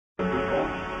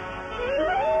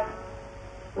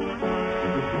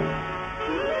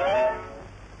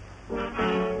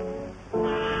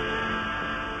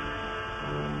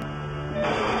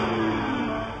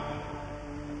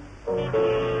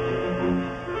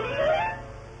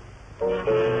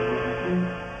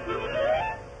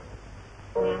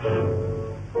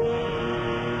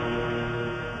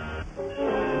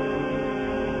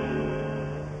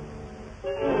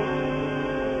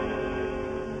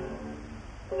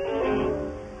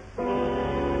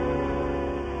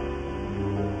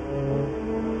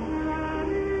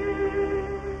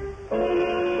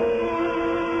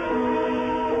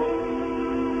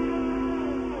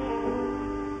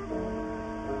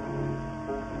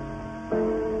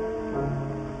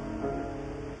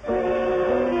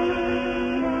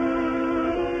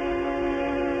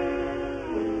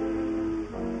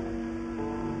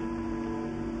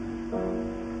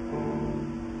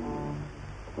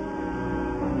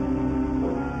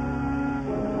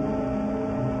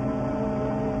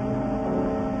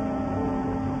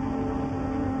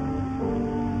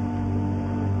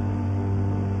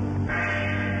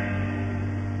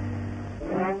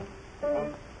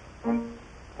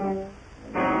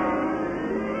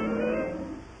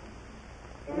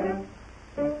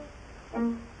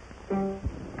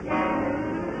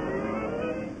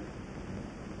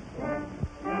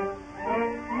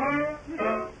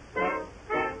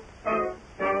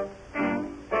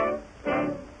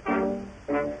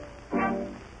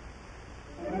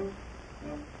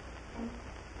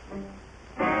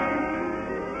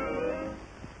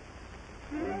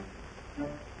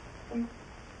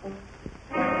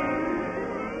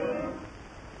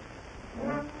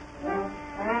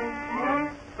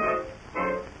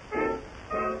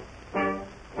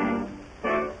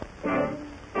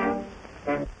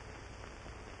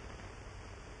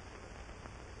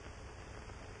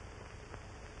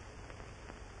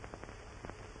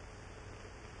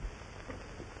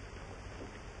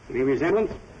Any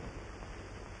resemblance?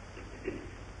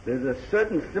 There's a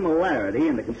certain similarity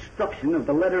in the construction of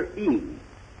the letter E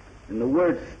in the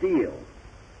word steel.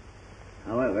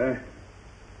 However,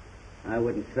 I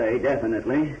wouldn't say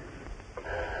definitely.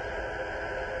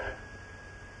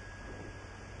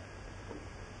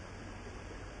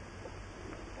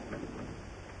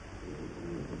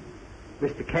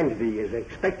 Mr. Kennedy is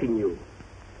expecting you.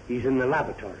 He's in the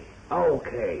laboratory.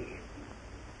 Okay.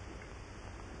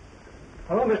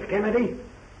 Hello, Mr. Kennedy.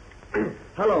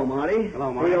 Hello, Marty.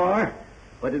 Hello, Marty. Here you are.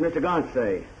 What did Mr. Gaunt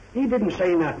say? He didn't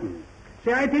say nothing.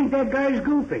 See, I think that guy's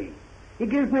goofy. He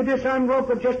gives me this envelope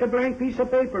with just a blank piece of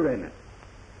paper in it.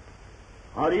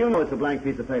 How do you know it's a blank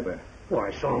piece of paper? Well,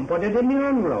 I saw him put it in the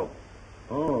envelope.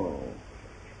 Oh.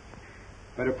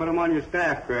 Better put him on your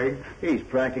staff, Craig. He's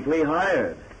practically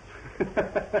hired.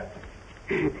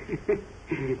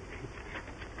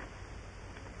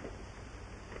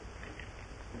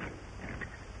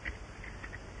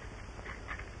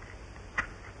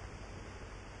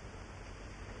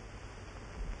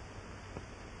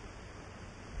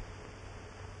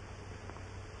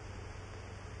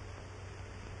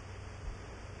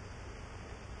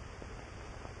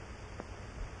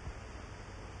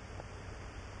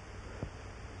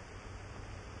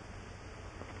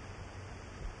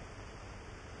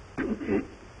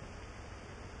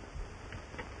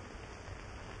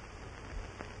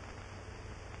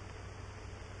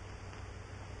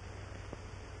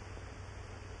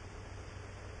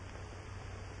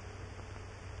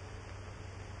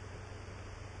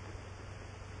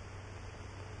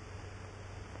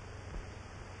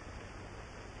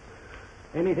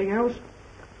 Anything else?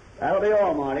 That'll be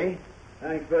all, Marty.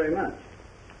 Thanks very much.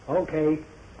 Okay.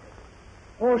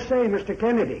 Oh, say, Mr.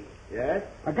 Kennedy. Yes?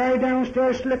 A guy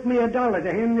downstairs slipped me $1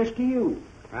 to hand this to you.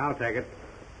 I'll take it.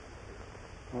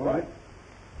 All right.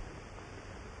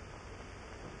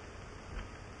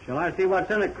 Shall I see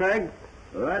what's in it, Craig?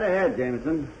 Right ahead,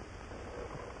 Jameson.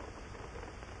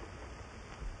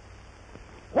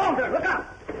 Walter, look out!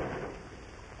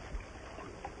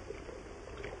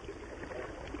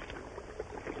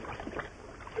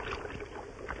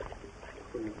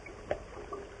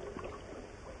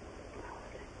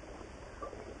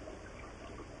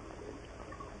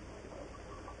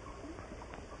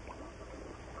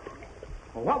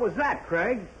 Well, what was that,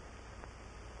 Craig?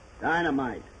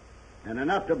 Dynamite. And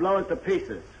enough to blow us to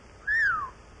pieces.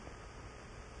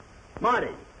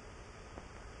 Marty.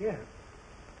 Yeah.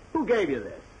 Who gave you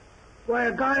this? Why,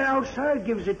 a guy outside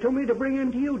gives it to me to bring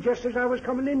in to you just as I was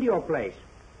coming into your place.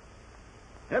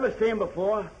 Ever seen him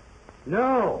before?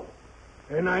 No.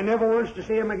 And I never wants to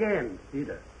see him again.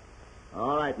 Either.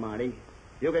 All right, Marty.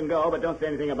 You can go, but don't say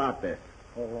anything about this.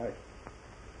 All right.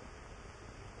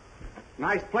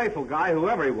 Nice playful guy,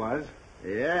 whoever he was.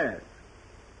 Yes.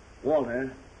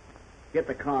 Walter, get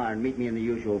the car and meet me in the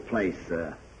usual place.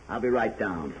 I'll be right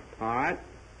down. All right.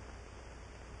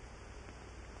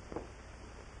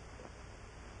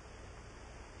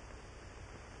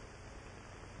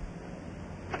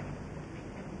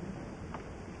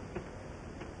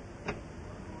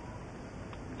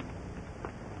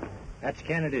 That's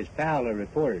Kennedy's pal who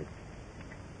reported.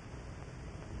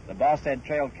 The boss said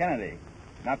trailed Kennedy,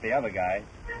 not the other guy.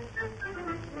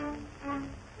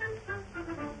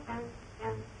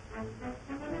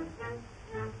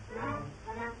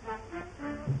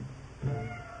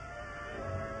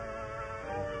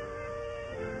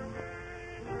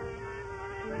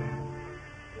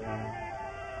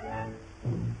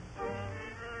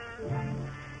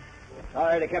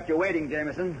 Sorry to kept you waiting,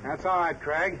 Jameson. That's all right,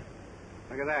 Craig.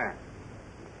 Look at that.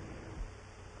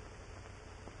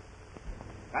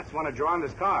 That's one of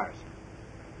Geronda's cars.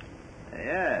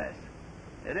 Yes,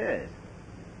 it is.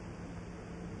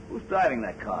 Who's driving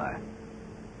that car?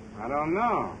 I don't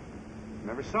know.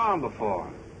 Never saw him before.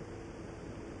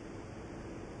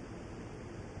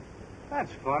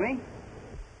 That's funny.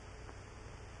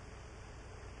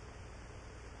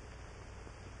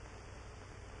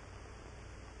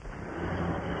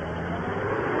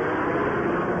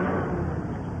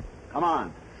 Come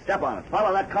on, step on it.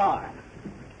 Follow that car.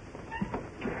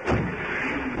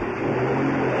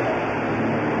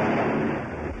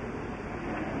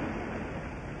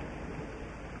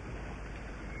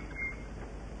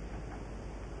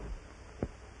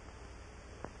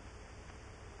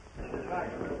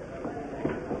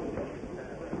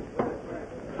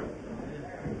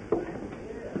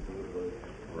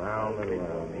 Round and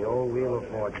round. The old wheel of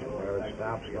fortune. Where it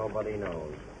stops, nobody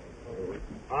knows.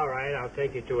 All right, I'll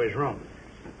take you to his room.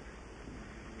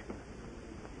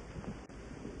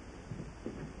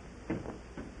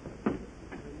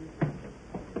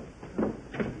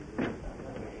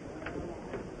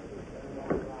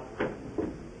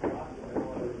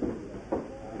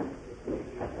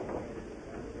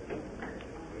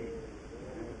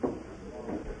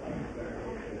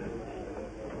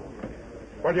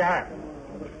 What'd you have?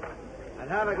 I'd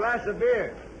have a glass of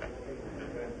beer.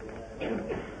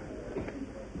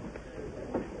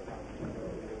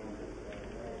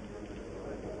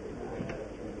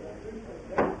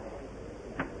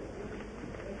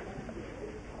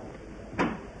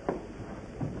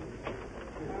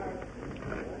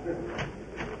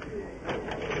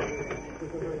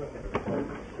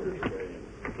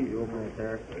 You open it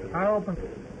there? I open.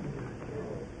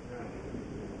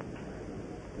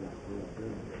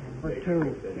 For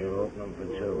two. You open them for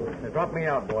two. Now, drop me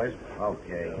out, boys.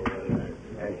 Okay.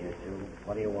 There's your two.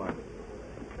 What do you want?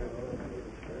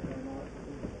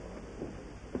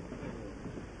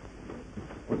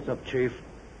 What's up, Chief?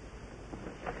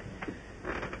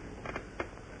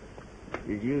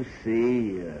 Did you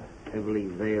see a heavily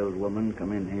veiled woman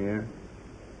come in here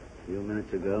a few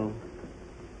minutes ago?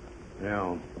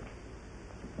 Yeah.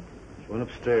 She went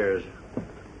upstairs.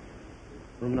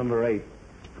 Room number 8.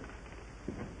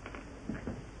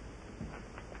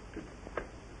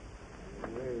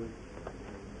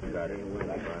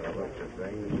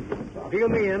 Feel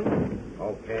me in.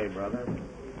 Okay, brother.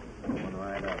 Coming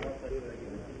right up.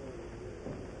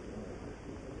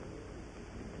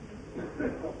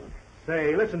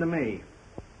 Say, listen to me.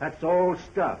 That's old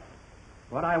stuff.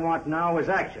 What I want now is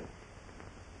action.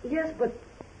 Yes, but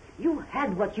you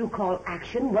had what you call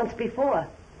action once before,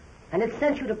 and it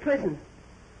sent you to prison.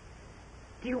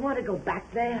 Do you want to go back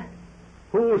there?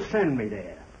 Who'll send me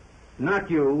there?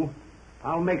 Not you.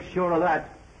 I'll make sure of that.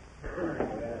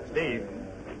 Steve,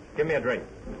 give me a drink.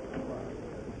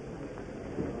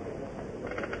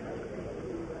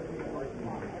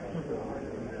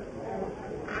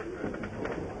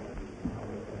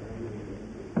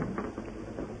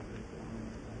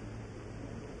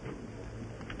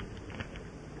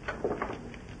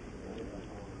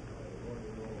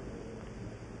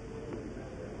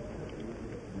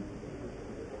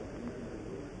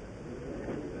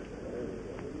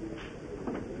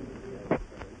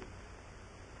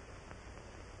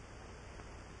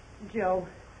 Joe,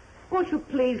 won't you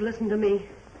please listen to me?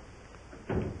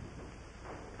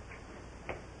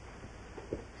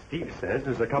 Steve says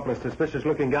there's a couple of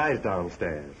suspicious-looking guys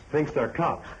downstairs. Thinks they're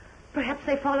cops. Perhaps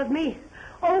they followed me.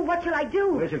 Oh, what shall I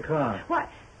do? Where's your car? Why,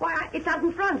 it's out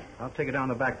in front. I'll take it down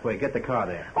the back way. Get the car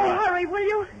there. Oh, hurry, will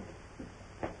you?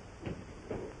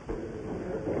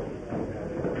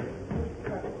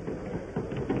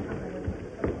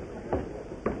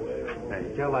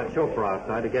 Hey, tell that chauffeur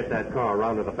outside to get that car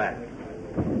around to the back.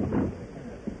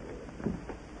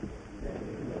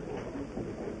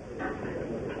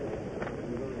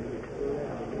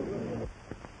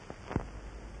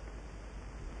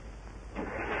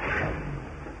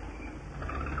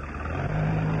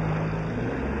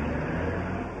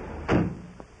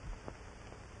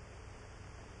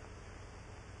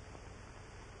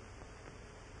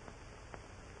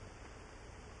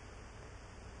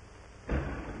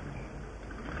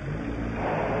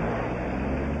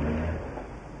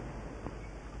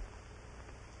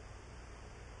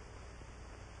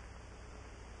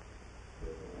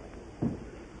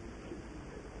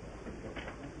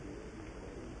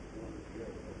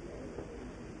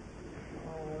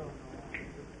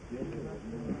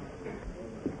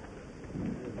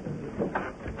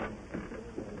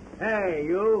 Hey,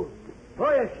 you. Who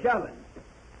are you shoving?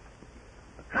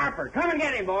 A copper. Come and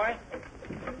get him, boy.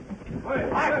 And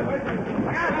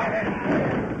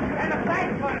a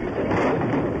fight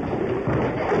one.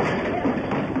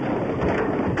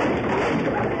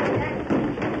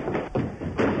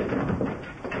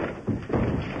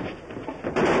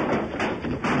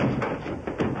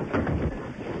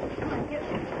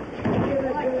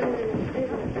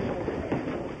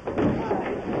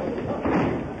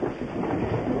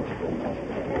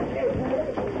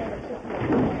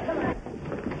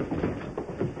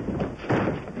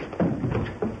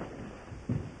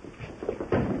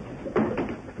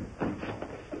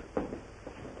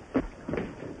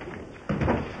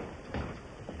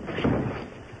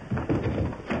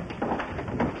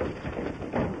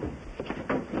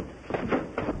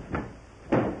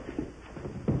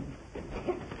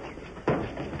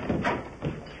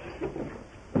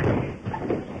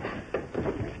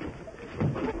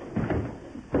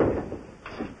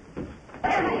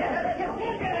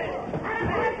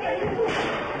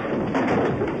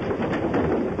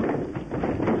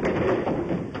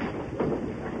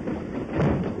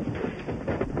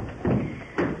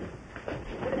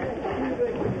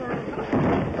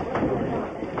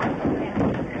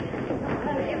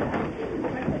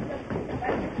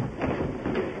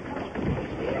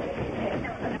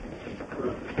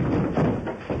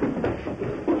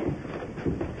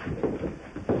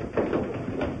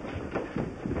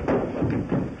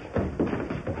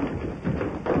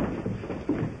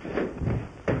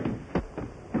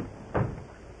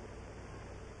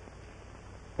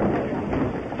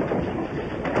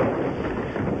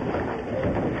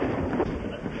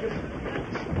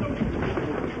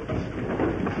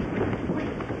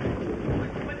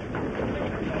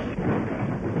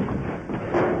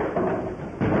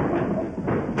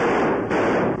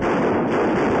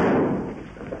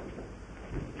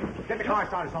 Get the car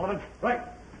started, Sullivan. Right.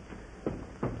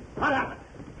 What happened?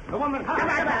 The woman... Get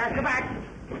back! Get back!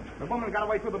 The woman got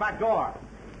away through the back door.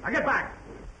 Now get back!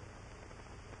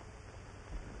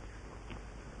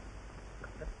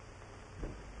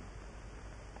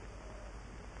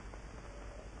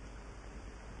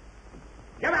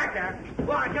 Get back there!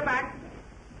 Go on, get back!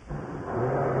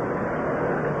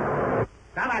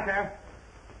 Stand back there.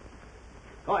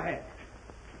 Go ahead.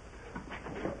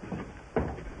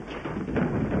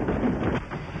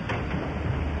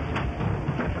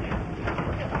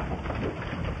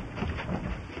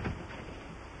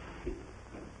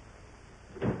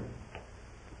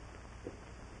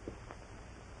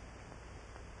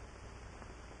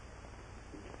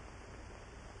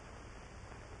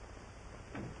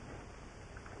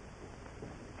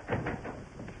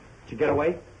 Did she get away?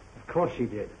 Of course she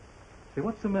did. Say,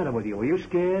 what's the matter with you? Were you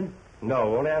scared?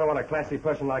 No, only I don't want a classy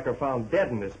person like her found dead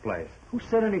in this place. Who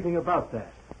said anything about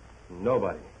that?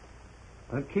 Nobody.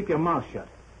 Well, keep your mouth shut.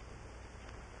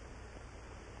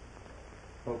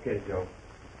 Okay, Joe.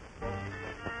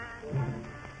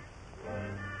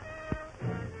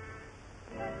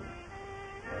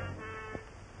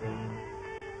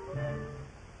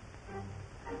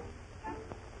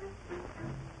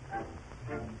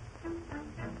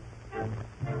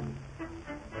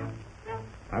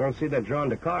 I don't see that drawn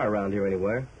to car around here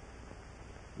anywhere.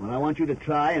 Well, I want you to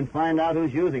try and find out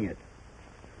who's using it.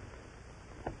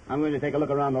 I'm going to take a look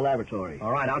around the laboratory.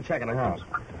 All right, I'll check in the house.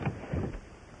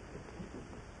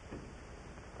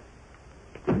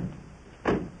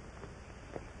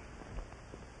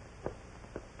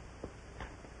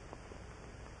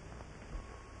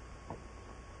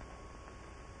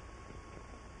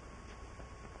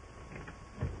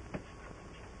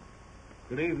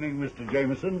 Good evening, Mr.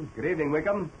 Jameson. Good evening,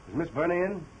 Wickham. Is Miss Verney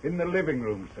in? In the living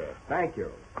room, sir. Thank you.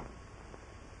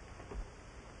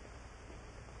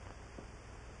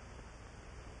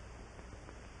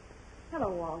 Hello,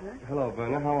 Walter. Hello,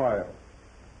 Verna. How are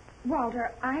you?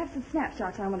 Walter, I have some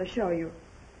snapshots I want to show you.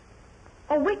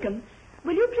 Oh, Wickham,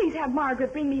 will you please have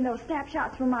Margaret bring me those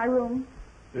snapshots from my room?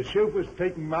 The chauffeur's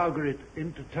taking Margaret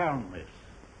into town, miss.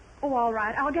 Oh, all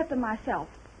right. I'll get them myself.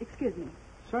 Excuse me.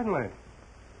 Certainly.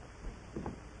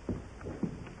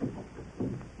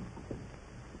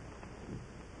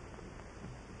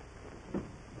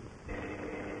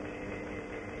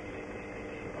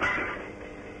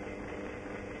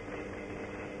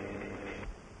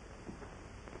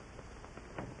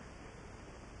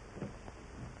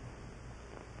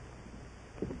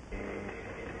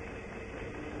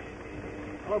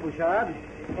 Hello, Bouchard.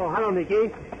 Oh, hello, Nicky.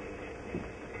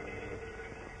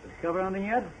 Discover anything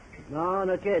yet? No,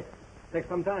 not yet. Takes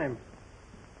some time.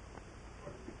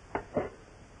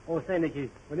 Oh, say,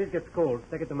 Nicky, when this gets cold,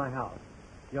 take it to my house.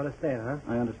 You understand, huh?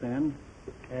 I understand.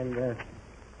 And,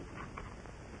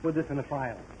 put this in a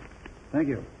file. Thank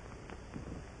you.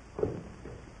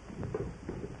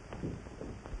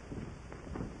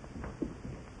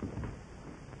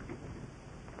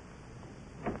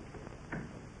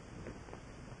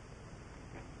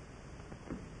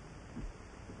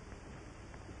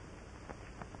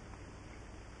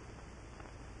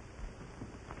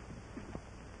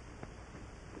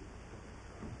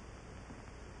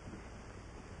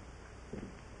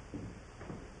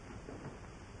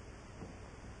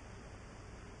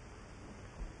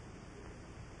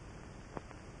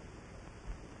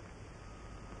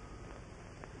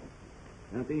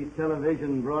 Don't these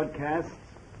television broadcasts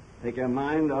take your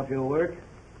mind off your work?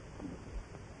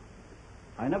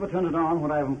 I never turn it on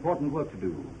when I have important work to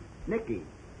do. Nicky,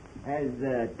 as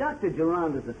Dr.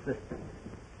 Geronda's assistant,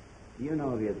 do you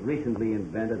know if he has recently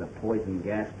invented a poison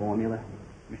gas formula?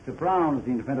 Mr. Brown is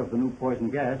the inventor of the new poison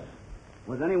gas.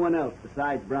 Was anyone else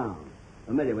besides Brown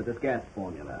familiar with this gas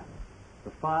formula?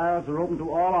 The files are open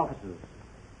to all officers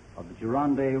of the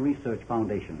Geronda Research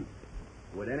Foundation.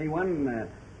 Would anyone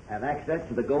have access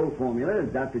to the gold formula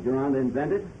that Dr. Geronda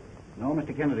invented? No,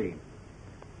 Mr. Kennedy.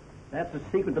 That's a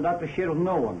secret the doctor shared with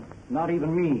no one, not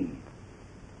even me.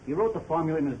 He wrote the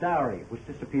formula in his diary, which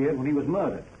disappeared when he was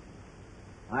murdered.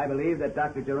 I believe that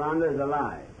Dr. Geronda is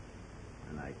alive.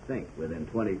 And I think within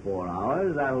 24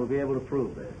 hours I will be able to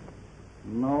prove this.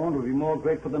 No one will be more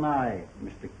grateful than I,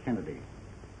 Mr. Kennedy.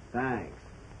 Thanks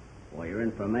for your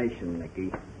information,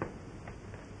 Nicky.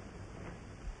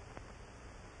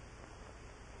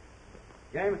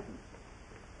 Jameson.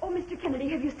 Oh, Mr. Kennedy,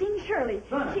 have you seen Shirley?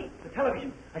 Verna, the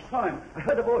television. I saw him. I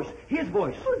heard the voice. His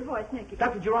voice. Whose voice, Nicky?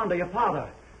 Dr. Geronda, your father.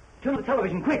 Turn the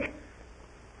television, quick.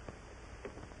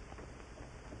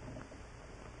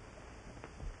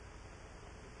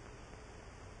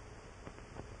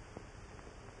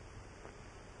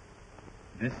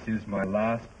 This is my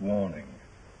last warning.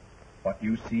 What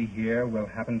you see here will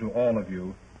happen to all of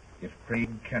you if Craig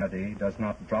Kennedy does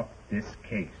not drop this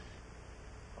case.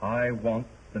 I want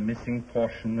the missing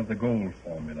portion of the gold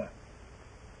formula.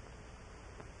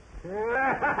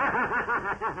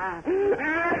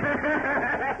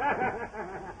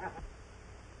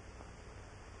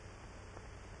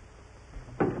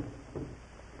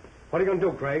 What are you going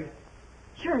to do, Craig?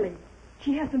 Shirley,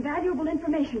 she has some valuable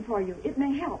information for you. It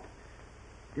may help.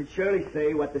 Did Shirley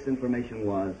say what this information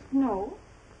was? No,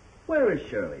 Where is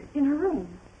Shirley? in her room.